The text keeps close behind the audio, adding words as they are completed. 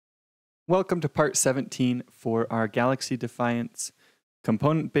Welcome to part 17 for our Galaxy Defiance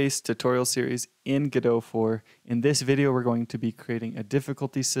component-based tutorial series in Godot 4. In this video, we're going to be creating a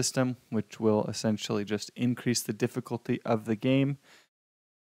difficulty system, which will essentially just increase the difficulty of the game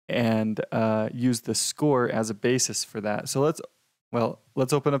and use the score as a basis for that. So let's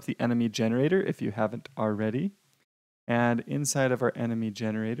open up the enemy generator if you haven't already. And inside of our enemy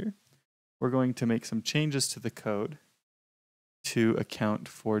generator, we're going to make some changes to the code to account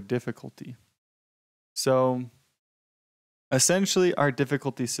for difficulty. So essentially our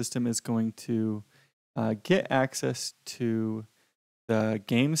difficulty system is going to get access to the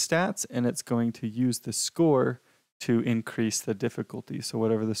game stats, and it's going to use the score to increase the difficulty. So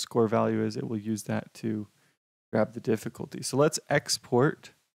whatever the score value is, it will use that to grab the difficulty. So let's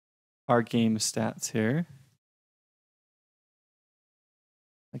export our game stats here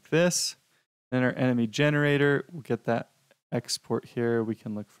like this. Then our enemy generator, we'll get that export here. We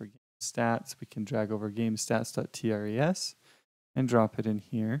can look for game stats. We can drag over gamestats.tres and drop it in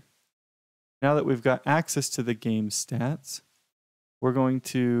here. Now that we've got access to the game stats, we're going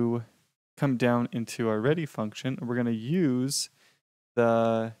to come down into our ready function, and we're going to use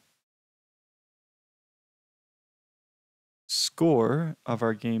the score of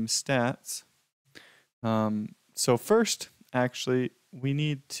our game stats. So first, actually, we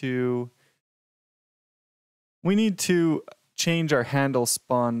need to change our handle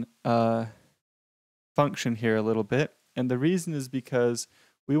spawn function here a little bit. And the reason is because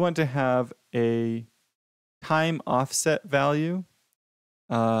we want to have a time offset value,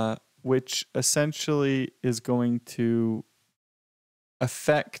 which essentially is going to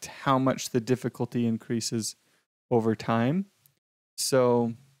affect how much the difficulty increases over time.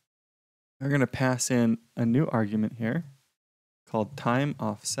 So we're going to pass in a new argument here called time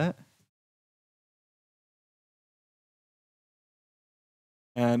offset.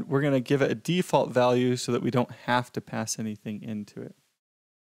 And we're going to give it a default value so that we don't have to pass anything into it.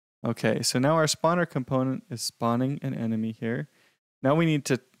 Okay, so now our spawner component is spawning an enemy here. Now we need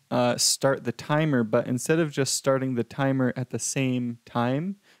to start the timer, but instead of just starting the timer at the same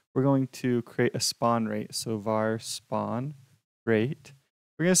time, we're going to create a spawn rate. So var spawn rate.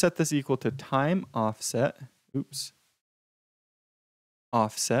 We're going to set this equal to time offset,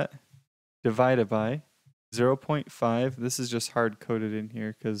 offset divided by 0.5. This is just hard coded in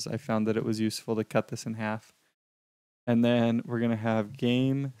here because I found that it was useful to cut this in half. And then we're going to have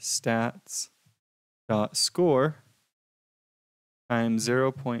game stats dot score times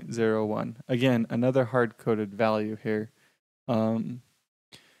 0.01. Again, another hard coded value here. So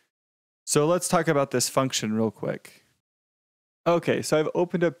let's talk about this function real quick. Okay, so I've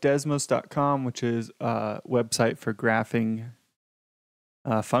opened up desmos.com, which is a website for graphing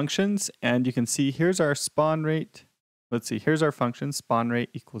functions, and you can see here's our spawn rate. Let's see, here's our function, spawn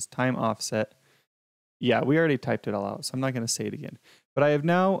rate equals time offset. Yeah, we already typed it all out, so I'm not going to say it again. But I have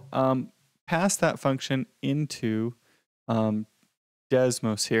now passed that function into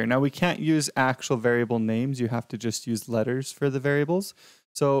Desmos here. Now we can't use actual variable names. You have to just use letters for the variables.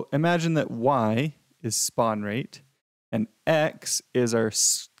 So imagine that y is spawn rate, and x is our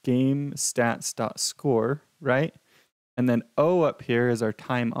game stats.score, right? And then O up here is our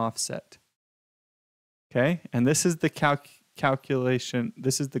time offset. Okay, and this is the calculation,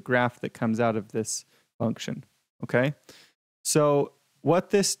 this is the graph that comes out of this function. Okay, so what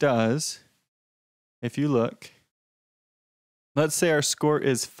this does, if you look, let's say our score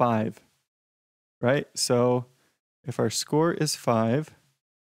is 5, right? So if our score is 5,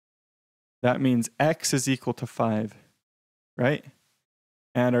 that means x is equal to 5, right?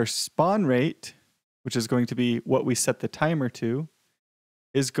 And our spawn rate, which is going to be what we set the timer to,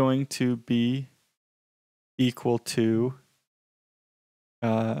 is going to be equal to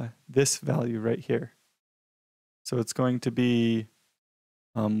this value right here. So it's going to be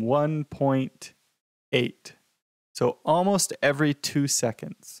 1.8. So almost every 2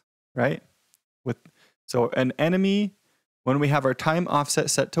 seconds, right? So an enemy, when we have our time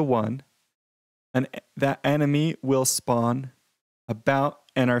offset set to 1, and that enemy will spawn about,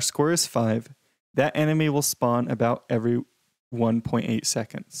 and our score is 5, that enemy will spawn about every 1.8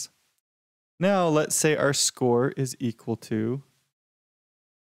 seconds. Now, let's say our score is equal to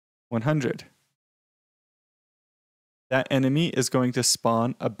 100. That enemy is going to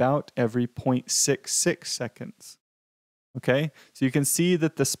spawn about every 0.66 seconds. Okay, so you can see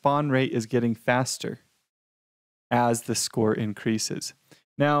that the spawn rate is getting faster as the score increases.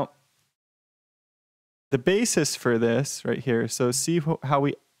 Now, the basis for this right here, so see how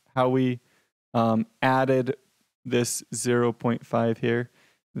we added this 0.5 here.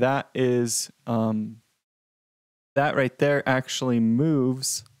 That is that right there actually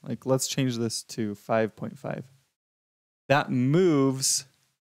moves, like let's change this to 5.5. That moves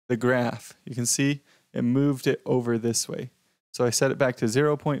the graph. You can see it moved it over this way. So I set it back to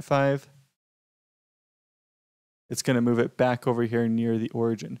 0.5. It's going to move it back over here near the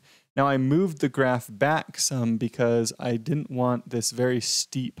origin. Now I moved the graph back some because I didn't want this very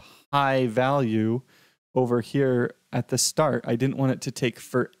steep high value over here at the start. I didn't want it to take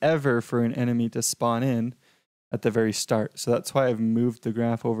forever for an enemy to spawn in at the very start. So that's why I've moved the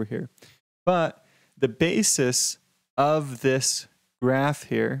graph over here. But the basis of this graph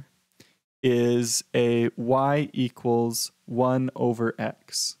here is a y equals 1 over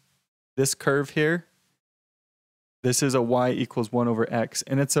x. This curve here, this is a y equals 1 over x,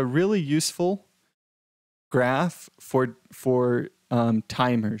 and it's a really useful graph for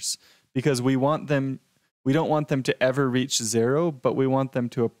timers because we don't want them to ever reach 0, but we want them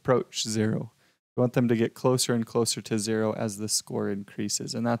to approach 0. We want them to get closer and closer to 0 as the score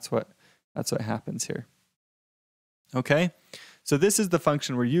increases, and that's what happens here. Okay, so this is the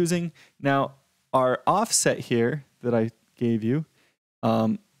function we're using. Now, our offset here that I gave you,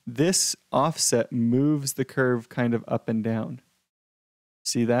 this offset moves the curve kind of up and down.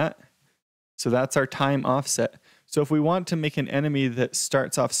 See that? So that's our time offset. So if we want to make an enemy that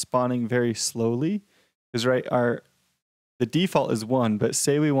starts off spawning very slowly, because right, the default is 1, but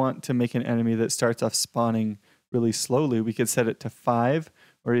say we want to make an enemy that starts off spawning really slowly, we could set it to 5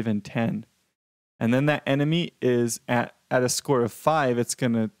 or even 10. And then that enemy is at a score of 5, it's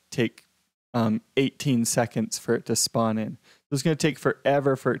going to take 18 seconds for it to spawn in. So it's going to take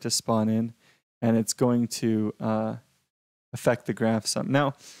forever for it to spawn in, and it's going to affect the graph some.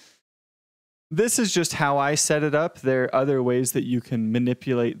 Now, this is just how I set it up. There are other ways that you can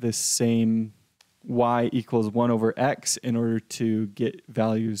manipulate this same y equals 1 over x in order to get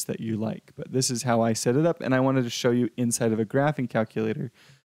values that you like. But this is how I set it up, and I wanted to show you inside of a graphing calculator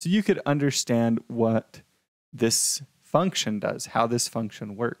so you could understand what this function does, how this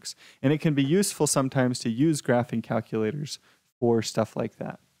function works. And it can be useful sometimes to use graphing calculators for stuff like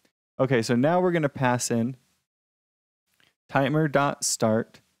that. Okay, so now we're going to pass in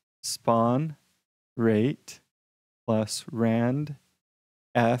timer.start spawn rate plus rand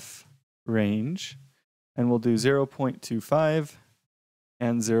f range, and we'll do 0.25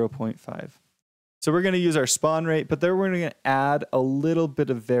 and 0.5. So we're going to use our spawn rate, but then we're going to add a little bit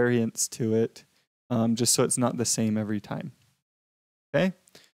of variance to it, just so it's not the same every time. Okay,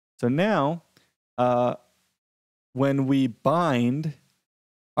 so now when we bind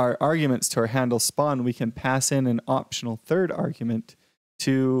our arguments to our handle spawn, we can pass in an optional third argument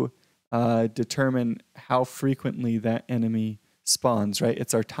to determine how frequently that enemy spawns, right?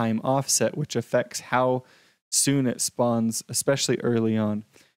 It's our time offset, which affects how soon it spawns, especially early on.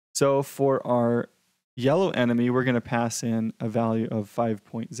 So for our yellow enemy, we're going to pass in a value of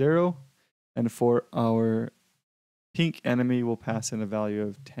 5.0, and for our pink enemy, we'll pass in a value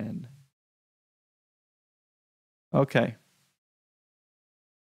of 10. Okay.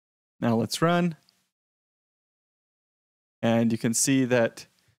 Now let's run. And you can see that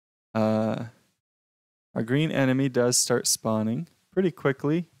our green enemy does start spawning pretty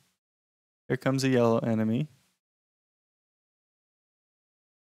quickly. Here comes a yellow enemy.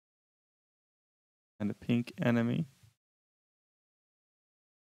 And a pink enemy.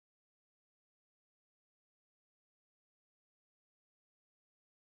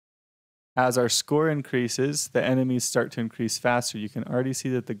 As our score increases, the enemies start to increase faster. You can already see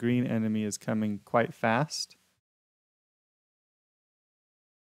that the green enemy is coming quite fast.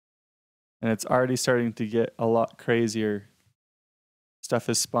 And it's already starting to get a lot crazier. Stuff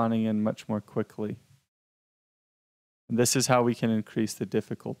is spawning in much more quickly. And this is how we can increase the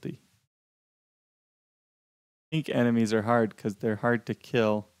difficulty. Pink enemies are hard because they're hard to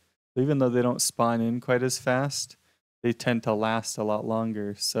kill. Even though they don't spawn in quite as fast, they tend to last a lot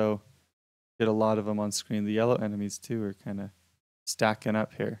longer. So get a lot of them on screen. The yellow enemies too are kind of stacking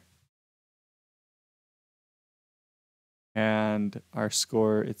up here. And our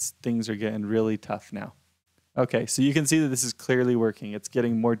score, things are getting really tough now. Okay, so you can see that this is clearly working. It's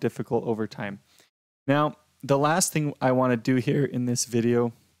getting more difficult over time. Now, the last thing I want to do here in this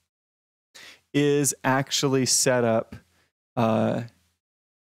video is actually set up, I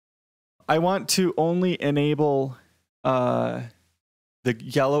want to only enable the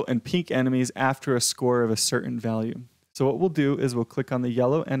yellow and pink enemies after a score of a certain value. So what we'll do is we'll click on the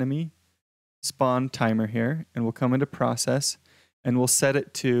yellow enemy spawn timer here, and we'll come into process, and we'll set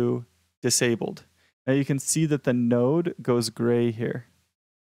it to disabled. Now you can see that the node goes gray here.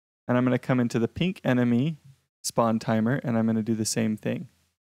 And I'm going to come into the pink enemy spawn timer, and I'm going to do the same thing.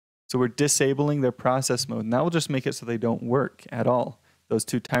 So we're disabling their process mode. And that will just make it so they don't work at all. Those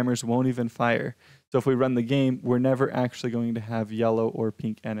two timers won't even fire. So if we run the game, we're never actually going to have yellow or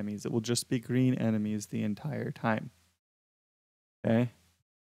pink enemies. It will just be green enemies the entire time. Okay?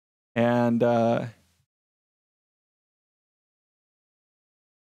 And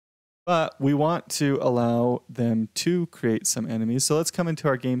but we want to allow them to create some enemies. So let's come into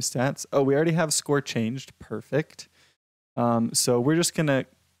our game stats. Oh, we already have score changed. Perfect. So we're just going to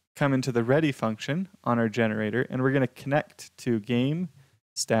come into the ready function on our generator, and we're going to connect to game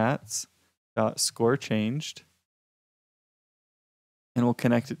stats dot score changed, and we'll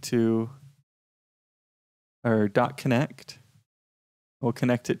connect it to our dot connect. We'll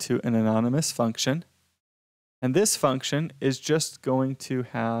connect it to an anonymous function, and this function is just going to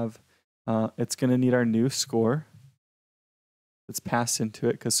have it's going to need our new score that's passed into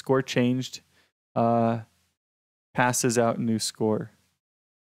it, because score changed passes out new score.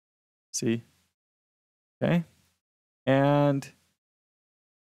 See? Okay. And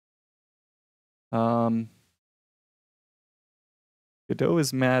Godot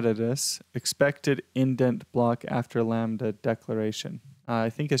is mad at us. Expected indent block after lambda declaration. I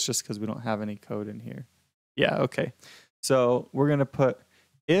think it's just because we don't have any code in here. Yeah, okay. So we're going to put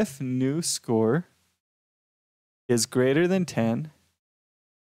if new score is greater than 10,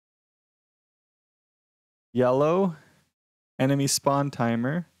 yellow enemy spawn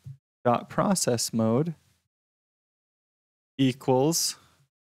timer dot process mode equals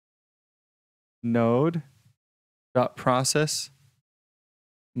node dot process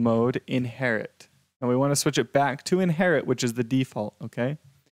mode inherit. And we want to switch it back to inherit, which is the default, okay?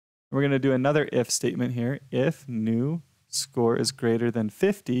 We're going to do another if statement here. If new score is greater than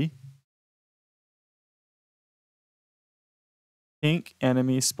 50, pink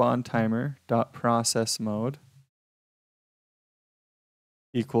enemy spawn timer dot process mode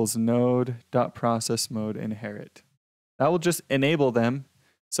equals node dot process mode inherit. That will just enable them.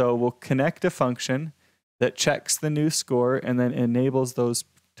 So we'll connect a function that checks the new score and then enables those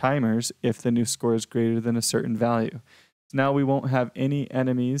timers if the new score is greater than a certain value. So now we won't have any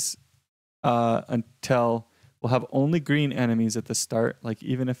enemies until we'll have only green enemies at the start. Like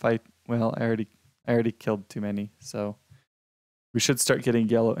even if I already killed too many, so we should start getting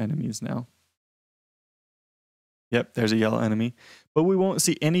yellow enemies now. Yep, there's a yellow enemy, but we won't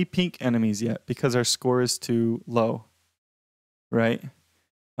see any pink enemies yet because our score is too low, right?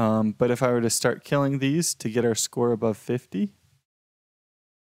 But if I were to start killing these to get our score above 50,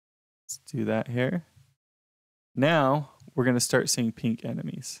 let's do that here. Now we're going to start seeing pink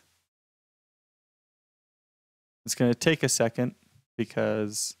enemies. It's going to take a second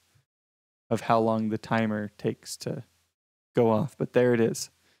because of how long the timer takes to go off, but there it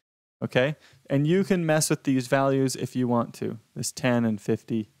is. Okay, and you can mess with these values if you want to. This 10 and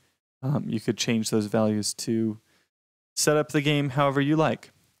 50, you could change those values to set up the game however you like.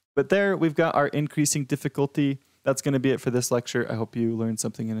 But there we've got our increasing difficulty. That's going to be it for this lecture. I hope you learned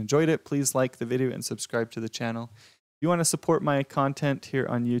something and enjoyed it. Please like the video and subscribe to the channel. If you want to support my content here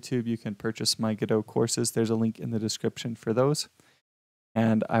on YouTube, you can purchase my Godot courses. There's a link in the description for those.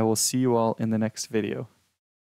 And I will see you all in the next video.